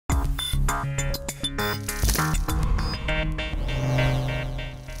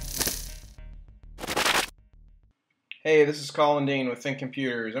Hey, this is Colin Dean with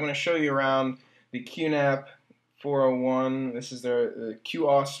ThinkComputers. I'm going to show you around the QNAP 401. This is the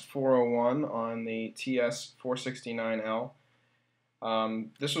QoS 401 on the TS 469L.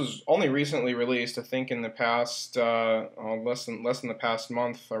 This was only recently released, I think, in the past less than the past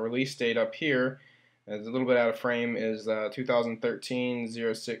month. Our release date up here, is a little bit out of frame, is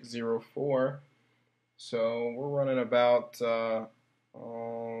 2013-0604. So we're running about. I'll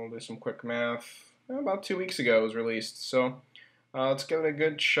do some quick math. About 2 weeks ago it was released. So let's give it a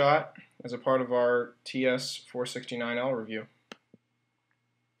good shot as a part of our TS 469L review.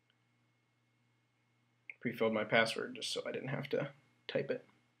 Pre-filled my password just so I didn't have to type it.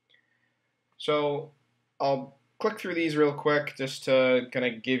 So I'll click through these real quick just to kind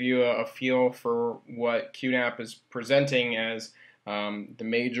of give you a feel for what QNAP is presenting as the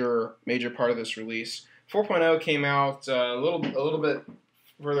major part of this release. 4.0 came out a little bit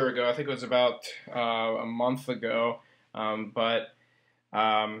further ago. I think it was about a month ago, but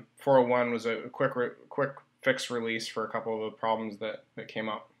 401 was a quick fix release for a couple of the problems that came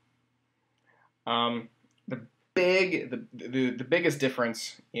up. The biggest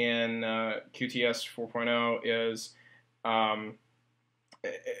difference in QTS 4.0 is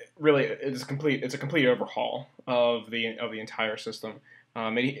really it's a complete overhaul of the entire system.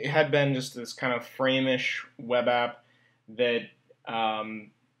 It had been just this kind of frame-ish web app that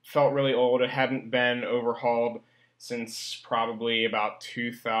felt really old. It hadn't been overhauled since probably about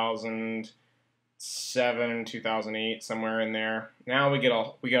 2007, 2008, somewhere in there. Now we get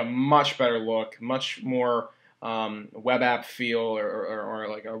a much better look, much more web app feel, or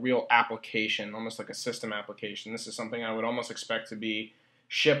like a real application, almost like a system application. This is something I would almost expect to be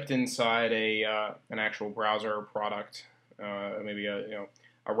shipped inside an actual browser or product, maybe a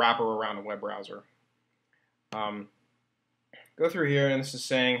wrapper around a web browser. Go through here, and this is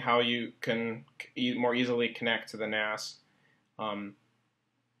saying how you can more easily connect to the NAS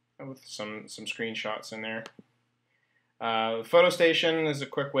with some screenshots in there. Photo Station is a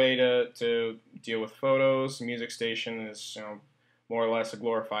quick way to deal with photos. Music Station is more or less a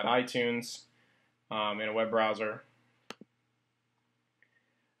glorified iTunes in a web browser.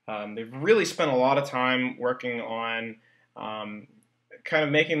 They've really spent a lot of time working on kind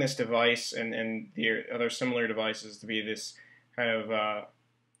of making this device and the other similar devices to be this kind of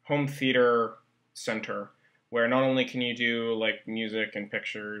home theater center, where not only can you do like music and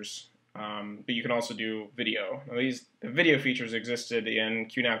pictures, but you can also do video. Now, the video features existed in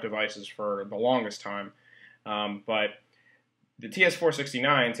QNAP devices for the longest time, but the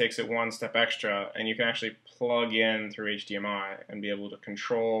TS469 takes it one step extra, and you can actually plug in through HDMI and be able to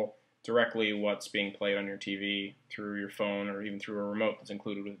control directly what's being played on your TV through your phone or even through a remote that's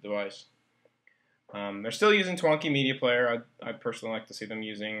included with the device. They're still using Twonky Media Player. I'd personally like to see them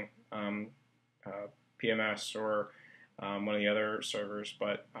using PMS or one of the other servers,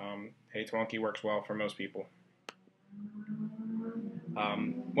 but hey, Twonky works well for most people.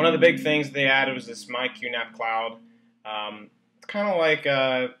 One of the big things they added was this My QNAP Cloud. It's kind of like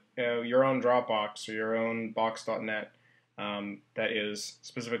your own Dropbox or your own Box.net that is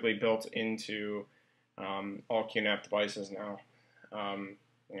specifically built into all QNAP devices now.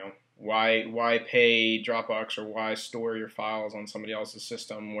 Why pay Dropbox, or why store your files on somebody else's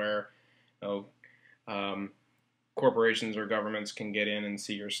system where corporations or governments can get in and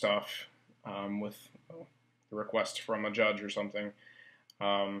see your stuff with a request from a judge or something,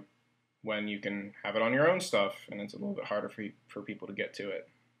 when you can have it on your own stuff and it's a little bit harder for people to get to it.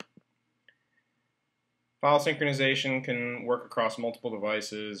 File synchronization can work across multiple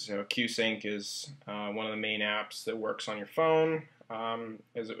devices. QSync is one of the main apps that works on your phone,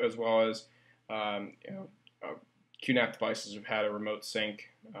 as well as QNAP devices have had a remote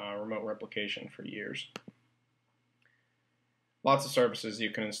sync, remote replication for years. Lots of services you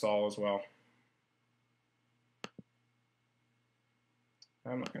can install as well.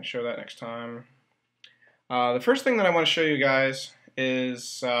 I'm not going to show that next time. The first thing that I want to show you guys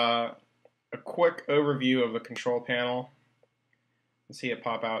is a quick overview of the control panel. You see it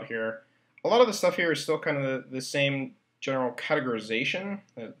pop out here. A lot of the stuff here is still kind of the same general categorization.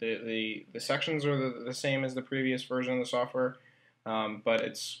 The sections are the same as the previous version of the software, but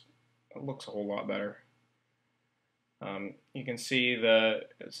it looks a whole lot better. You can see the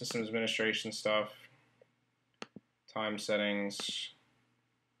systems administration stuff, time settings,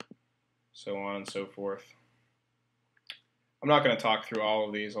 so on and so forth. I'm not going to talk through all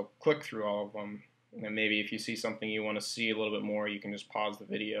of these. I'll click through all of them, and maybe if you see something you want to see a little bit more, you can just pause the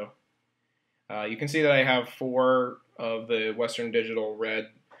video. You can see that I have 4 of the Western Digital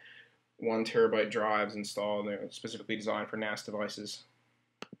Red 1 terabyte drives installed. They're specifically designed for NAS devices.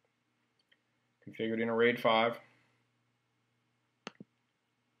 Configured in a RAID 5.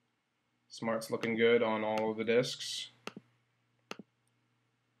 Smart's looking good on all of the disks.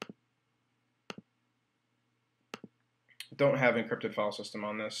 Don't have encrypted file system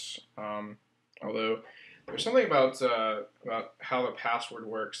on this, although there's something about how the password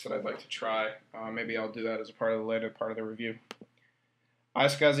works that I'd like to try. Maybe I'll do that as a part of the later part of the review.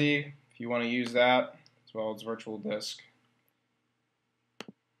 iSCSI, if you want to use that, as well as virtual disk.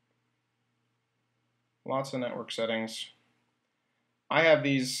 Lots of network settings. I have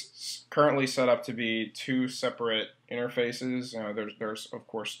these currently set up to be two separate interfaces. There's of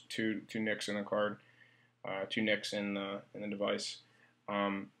course two NICs in the card, two NICs in the device.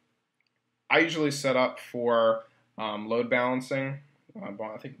 I usually set up for load balancing. I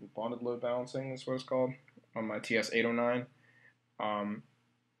think bonded load balancing is what it's called on my TS809. I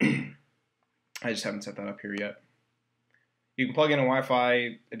just haven't set that up here yet. You can plug in a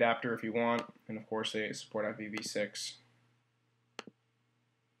Wi-Fi adapter if you want, and of course they support IPv6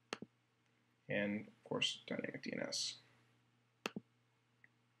 and of course dynamic DNS.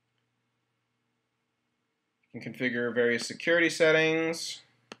 You can configure various security settings.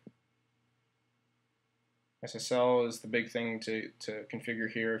 SSL is the big thing to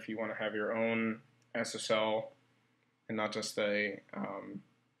configure here if you want to have your own SSL and not just a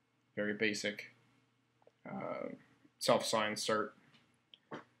very basic self-signed cert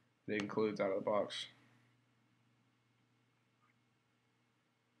that includes out of the box.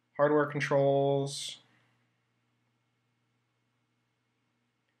 Hardware controls,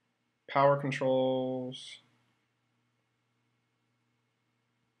 power controls,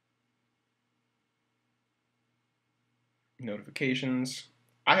 notifications.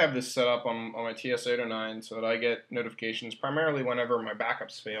 I have this set up on my TS809 so that I get notifications primarily whenever my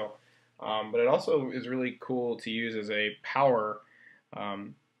backups fail. But it also is really cool to use as a power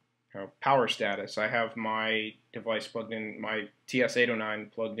power status. I have my device plugged in, my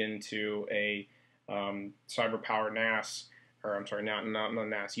TS809 plugged into a CyberPower NAS, or I'm sorry, not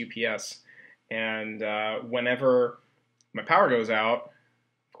NAS, UPS. And whenever my power goes out,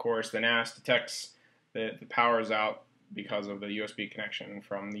 of course, the NAS detects that the power is out because of the USB connection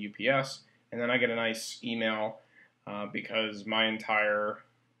from the UPS, and then I get a nice email because my entire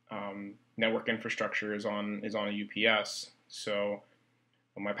network infrastructure is on a UPS. So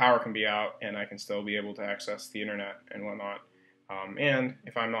my power can be out, and I can still be able to access the internet and whatnot. And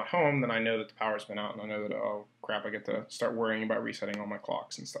if I'm not home, then I know that the power's been out, and I know that, oh crap, I get to start worrying about resetting all my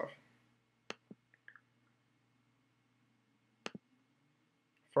clocks and stuff.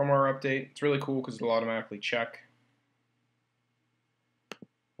 Firmware update, it's really cool because it'll automatically check,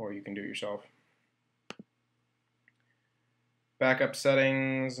 or you can do it yourself. Backup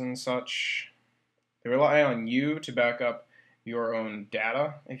settings and such. They rely on you to back up your own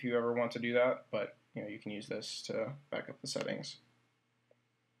data if you ever want to do that, but you can use this to back up the settings.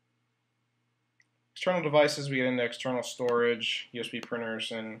 External devices, we get into external storage, USB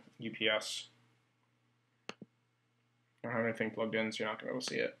printers, and UPS. I don't have anything plugged in, so you're not going to be able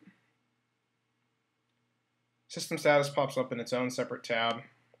to see it. System status pops up in its own separate tab.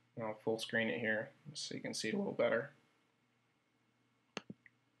 I'll full screen it here so you can see it a little better.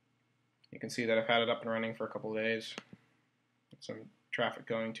 You can see that I've had it up and running for a couple of days. Some traffic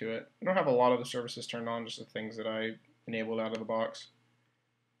going to it. I don't have a lot of the services turned on, just the things that I enabled out of the box.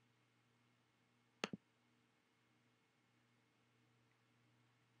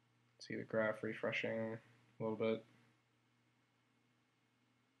 See the graph refreshing a little bit.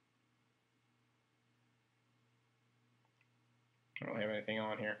 I don't really have anything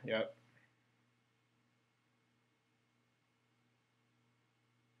on here yet.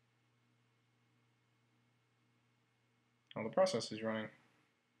 Oh, the process is running.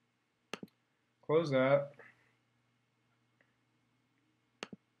 Close that.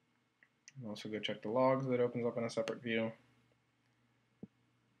 Also go check the logs. That opens up in a separate view.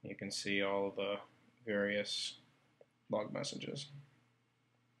 You can see all of the various log messages.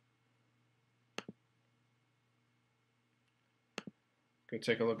 Go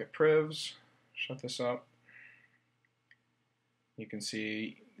take a look at privs. Shut this up. You can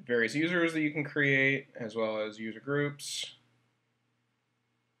see various users that you can create, as well as user groups.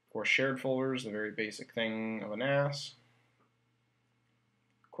 Of course, shared folders, the very basic thing of a NAS.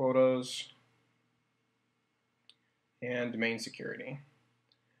 Quotas. And domain security.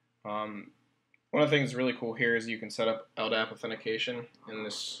 One of the things that's really cool here is you can set up LDAP authentication. In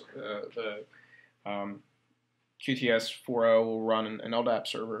this, the QTS 4.0 will run an LDAP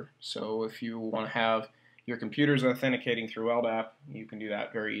server. So if you want to have your computers authenticating through LDAP, you can do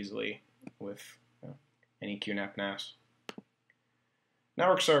that very easily with any QNAP NAS.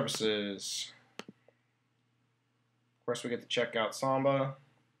 Network services. Of course, we get to check out Samba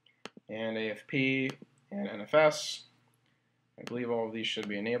and AFP and NFS. I believe all of these should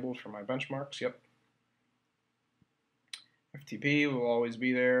be enabled for my benchmarks. Yep. FTP will always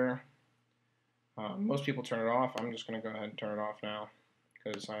be there. Most people turn it off. I'm just going to go ahead and turn it off now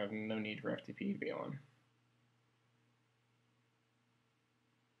because I have no need for FTP to be on.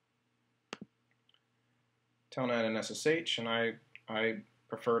 Telnet and SSH, and I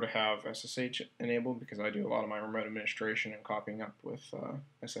prefer to have SSH enabled because I do a lot of my remote administration and copying up with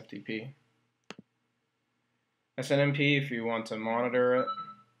SFTP. SNMP, if you want to monitor it,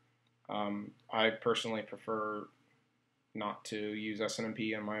 I personally prefer not to use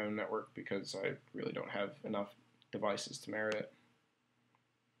SNMP on my own network because I really don't have enough devices to merit it.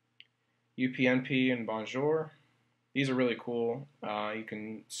 UPnP and Bonjour, these are really cool. You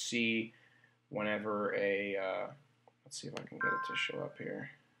can see whenever a, let's see if I can get it to show up here.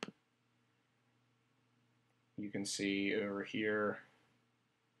 You can see over here,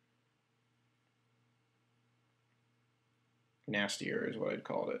 nastier is what I'd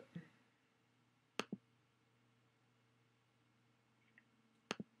called it.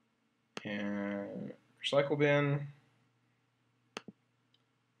 And recycle bin,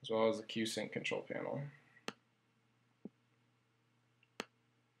 as well as the QSync control panel.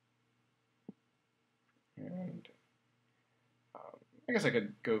 And I guess I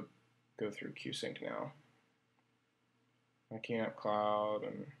could go through QSync now. My QNAP Cloud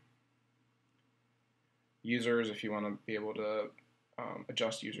and users, if you want to be able to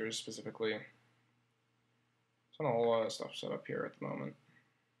adjust users specifically. So not a whole lot of stuff set up here at the moment,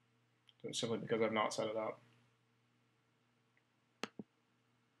 simply because I've not set it up.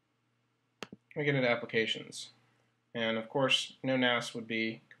 We get into applications, and of course no NAS would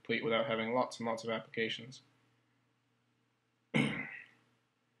be complete without having lots and lots of applications.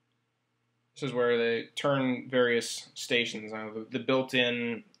 This is where they turn various stations, the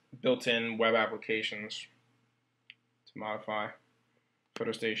built-in web applications, to modify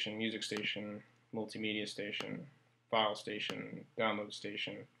photo station, music station, multimedia station, file station, download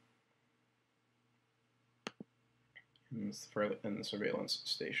station, and the surveillance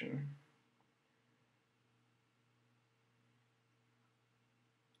station.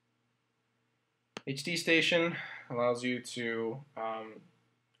 HD station allows you to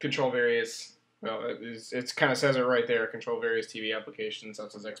control various, well, it kind of says it right there, control various TV applications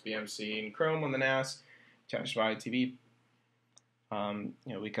such as XBMC and Chrome on the NAS, attached via TV.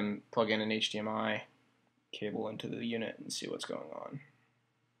 We can plug in an HDMI cable into the unit and see what's going on.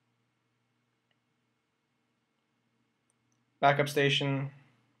 Backup station.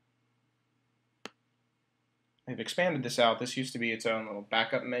 They've expanded this out. This used to be its own little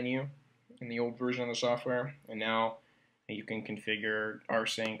backup menu in the old version of the software, and now you can configure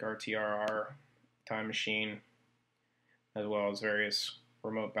rsync, RTRR, time machine, as well as various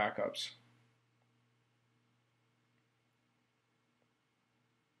remote backups.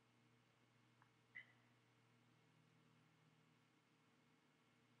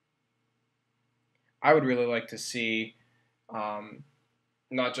 I would really like to see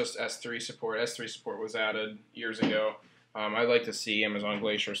not just S3 support. S3 support was added years ago. I'd like to see Amazon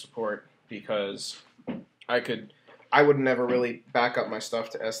Glacier support because I would never really back up my stuff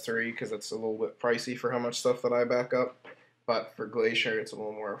to S3 because it's a little bit pricey for how much stuff that I back up. But for Glacier, it's a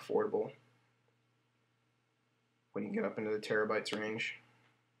little more affordable when you get up into the terabytes range.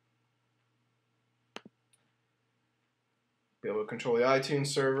 Be able to control the iTunes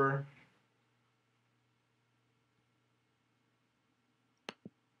server.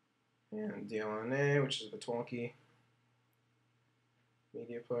 And DLNA, which is the Twonky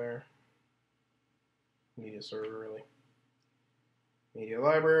media player. Media server, really. Media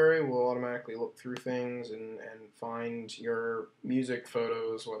library will automatically look through things and find your music,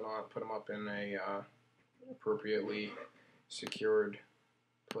 photos, whatnot, put them up in a appropriately secured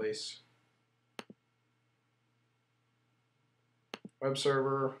place. Web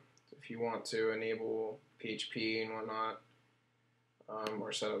server, if you want to enable PHP and whatnot,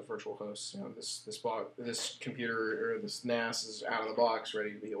 or set up virtual hosts. This computer or this NAS is out of the box,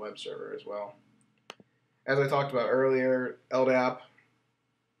 ready to be a web server as well. As I talked about earlier, LDAP,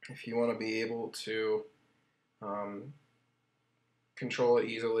 if you want to be able to control it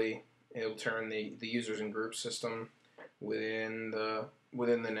easily, it'll turn the users and groups system within the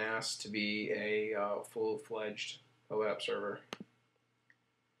NAS to be a full-fledged LDAP server.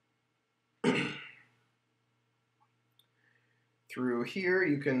 Through here,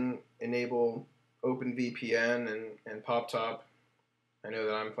 you can enable OpenVPN and PopTop. I know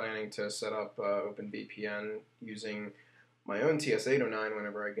that I'm planning to set up OpenVPN using my own TS809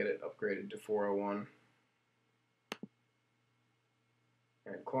 whenever I get it upgraded to 401.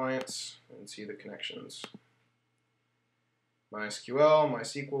 and clients and see the connections. MySQL,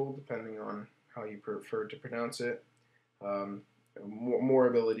 MySQL, depending on how you prefer to pronounce it. More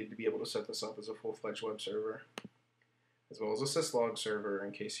ability to be able to set this up as a full-fledged web server, as well as a syslog server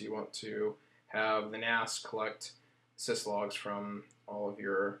in case you want to have the NAS collect syslogs from all of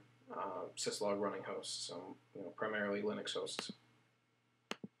your syslog running hosts, so primarily Linux hosts.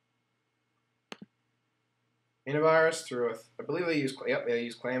 Antivirus through I believe they use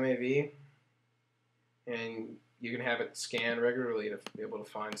ClamAV, and you can have it scan regularly to be able to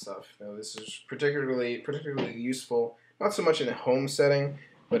find stuff. This is particularly useful, not so much in a home setting,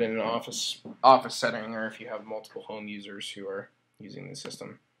 but in an office setting, or if you have multiple home users who are using the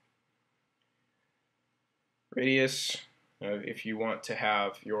system. Radius, if you want to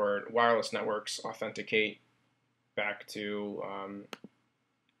have your wireless networks authenticate back to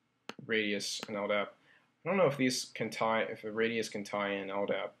Radius and LDAP. I don't know if these can tie, if the Radius can tie in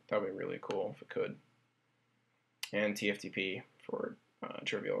LDAP. That would be really cool if it could. And TFTP for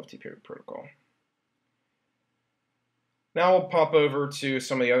trivial FTP protocol. Now we'll pop over to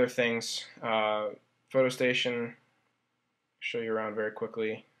some of the other things. PhotoStation, show you around very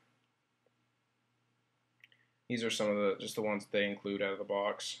quickly. These are some of just the ones that they include out of the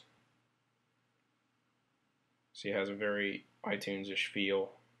box. See, it has a very iTunes-ish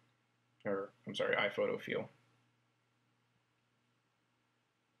feel, or I'm sorry, iPhoto feel,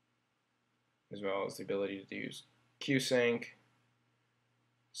 as well as the ability to use QSync,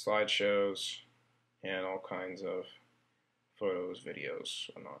 slideshows, and all kinds of photos, videos,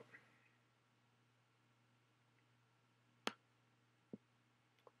 whatnot.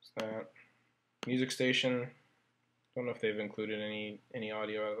 That music station. Don't know if they've included any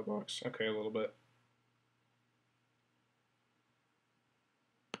audio out of the box. Okay, a little bit.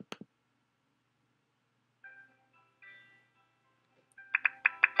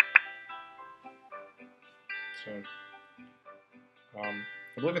 So, I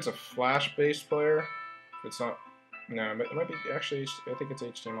believe it's a Flash-based player. If it's not, no, it might be actually. I think it's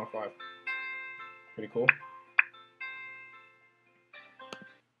HTML5. Pretty cool.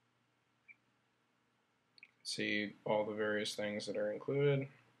 See all the various things that are included,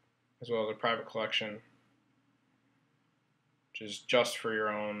 as well as a private collection, which is just for your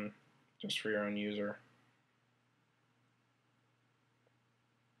own user.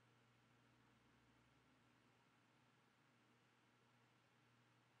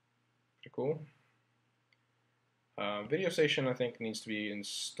 Pretty cool. Video Station, I think, needs to be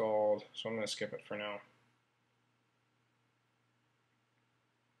installed, so I'm going to skip it for now.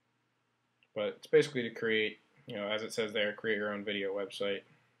 But it's basically to create, as it says there, create your own video website.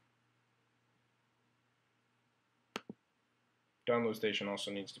 Download Station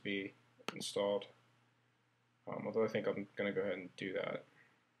also needs to be installed, although I think I'm going to go ahead and do that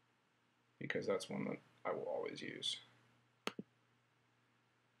because that's one that I will always use.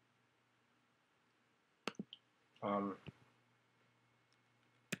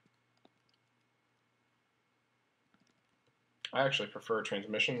 I actually prefer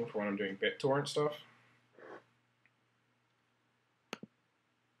transmission for when I'm doing BitTorrent stuff.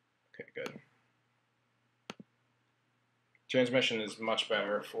 Okay, good. Transmission is much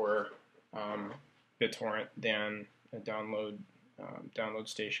better for BitTorrent than a download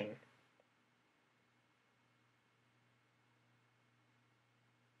station.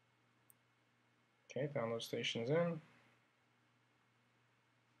 Okay, download station's in.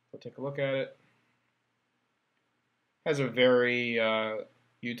 We'll take a look at it. Has a very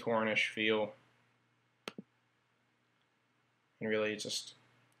uTorrent-ish feel, and really just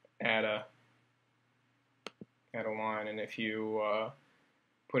add a line, and if you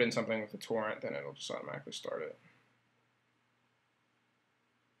put in something with the torrent, then it'll just automatically start it.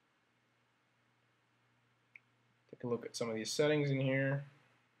 Take a look at some of these settings in here,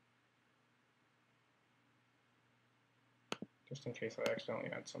 just in case I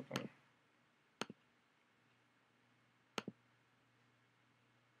accidentally add something.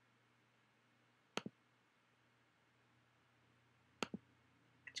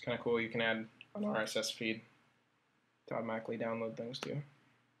 It's kind of cool. You can add an RSS feed to automatically download things too.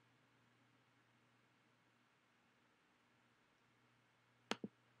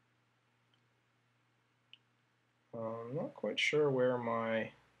 I'm not quite sure where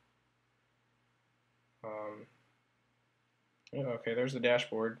my okay, there's the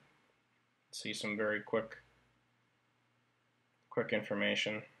dashboard. See some very quick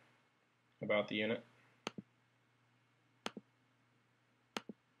information about the unit.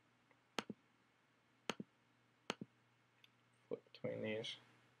 Flip between these.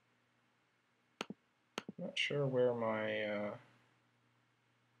 Not sure where my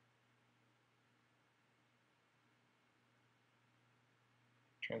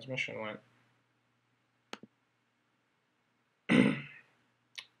Transmission went.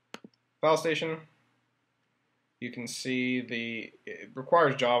 File station. You can see it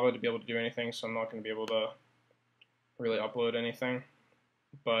requires Java to be able to do anything, so I'm not going to be able to really upload anything.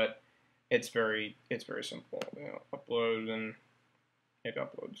 But it's very simple. Upload and it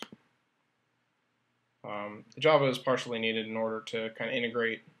uploads. The Java is partially needed in order to kind of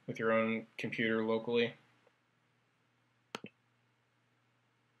integrate with your own computer locally.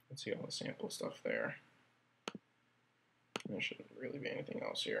 Let's see all the sample stuff there. There shouldn't really be anything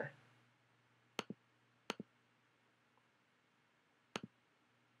else here.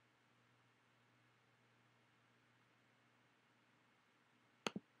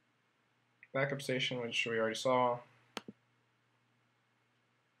 Backup station, which we already saw.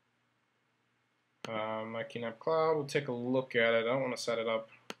 My QNAP Cloud, we'll take a look at it. I don't want to set it up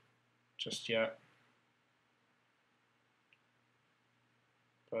just yet.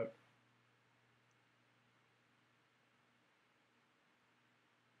 But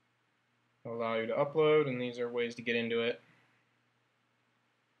it'll allow you to upload, and these are ways to get into it.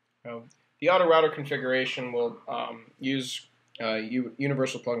 The auto router configuration will use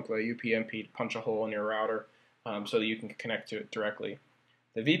universal plug and play UPnP to punch a hole in your router so that you can connect to it directly.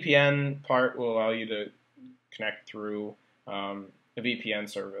 The VPN part will allow you to connect through a VPN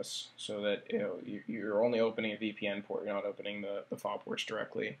service, so that you're only opening a VPN port, you're not opening the file ports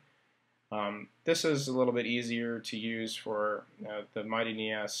directly. This is a little bit easier to use for the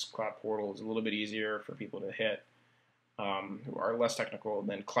MightyNES Cloud Portal is a little bit easier for people to hit who are less technical.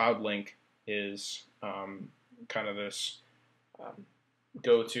 Then CloudLink is kind of this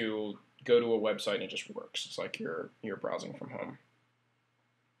go to a website and it just works. It's like you're browsing from home.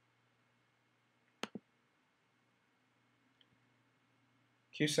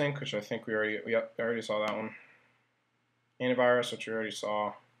 QSync, which I think we already saw that one. Antivirus, which we already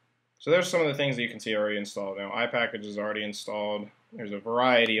saw. So there's some of the things that you can see already installed. Now, iPackage is already installed. There's a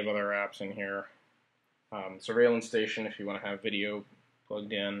variety of other apps in here. Surveillance Station if you want to have video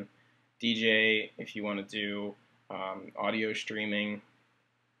plugged in. DJ if you want to do audio streaming.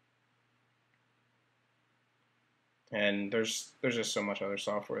 And there's just so much other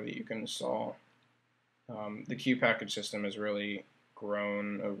software that you can install. The Q package system has really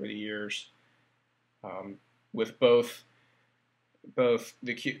grown over the years with both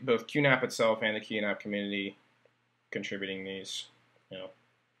QNAP itself and the QNAP community contributing these.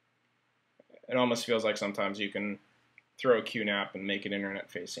 It almost feels like sometimes you can throw a QNAP and make it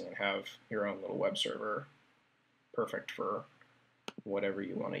internet facing and have your own little web server, perfect for whatever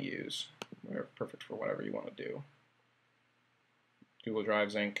you want to use, perfect for whatever you want to do. Google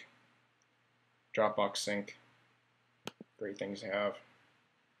Drive Sync, Dropbox Sync, great things to have.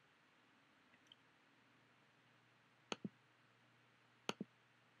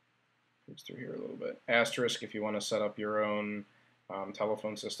 Moves through here a little bit. Asterisk if you want to set up your own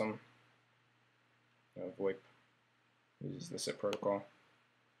telephone system. VoIP uses the SIP protocol.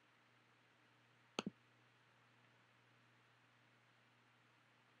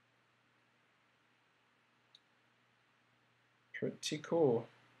 Pretty cool.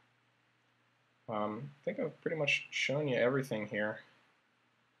 I think I've pretty much shown you everything here.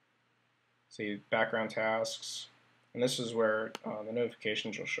 See background tasks, and this is where the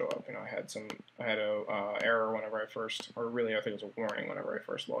notifications will show up. I had a error whenever I first, or really I think it was a warning whenever I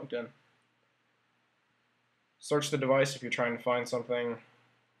first logged in. Search the device if you're trying to find something.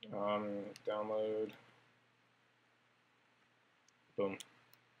 Download. Boom.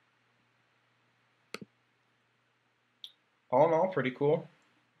 All in all, pretty cool.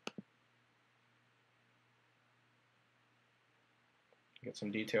 Get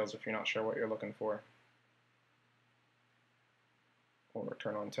some details if you're not sure what you're looking for. Or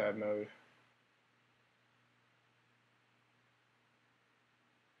turn on tab mode.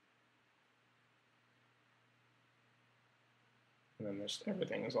 And then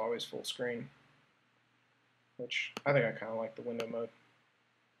everything is always full screen, which I think I kind of like the window mode.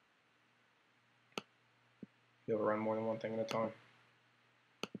 Be able to run more than one thing at a time.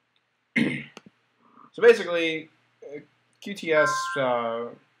 So basically, QTS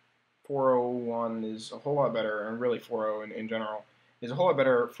 401 is a whole lot better, and really 4.0 in general, is a whole lot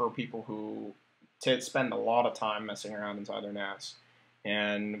better for people who spend a lot of time messing around inside their NAS.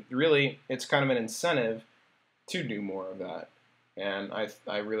 And really, it's kind of an incentive to do more of that. And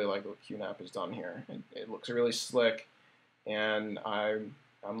I really like what QNAP has done here. It looks really slick, and I'm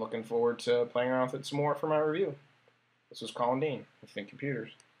looking forward to playing around with it some more for my review. This was Colin Dean with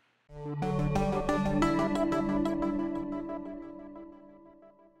ThinkComputers.